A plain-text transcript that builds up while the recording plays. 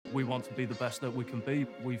We want to be the best that we can be.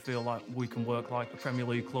 We feel like we can work like a Premier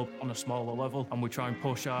League club on a smaller level, and we try and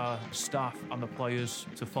push our staff and the players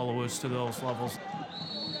to follow us to those levels.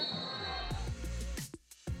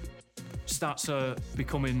 Stats are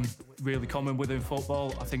becoming really common within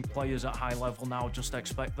football. I think players at high level now just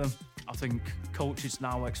expect them. I think coaches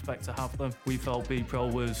now expect to have them. We felt B-Pro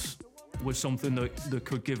was something that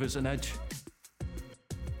could give us an edge.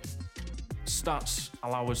 Stats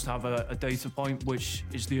allow us to have a data point, which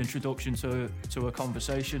is the introduction to a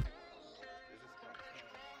conversation.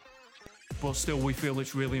 But still, we feel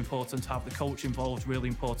it's really important to have the coach involved, really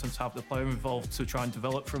important to have the player involved to try and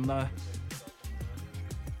develop from there.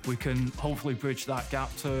 We can hopefully bridge that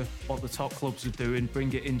gap to what the top clubs are doing,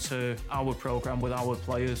 bring it into our programme with our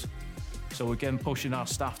players. So again, pushing our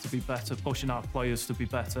staff to be better, pushing our players to be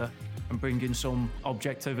better, and bringing some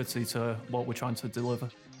objectivity to what we're trying to deliver.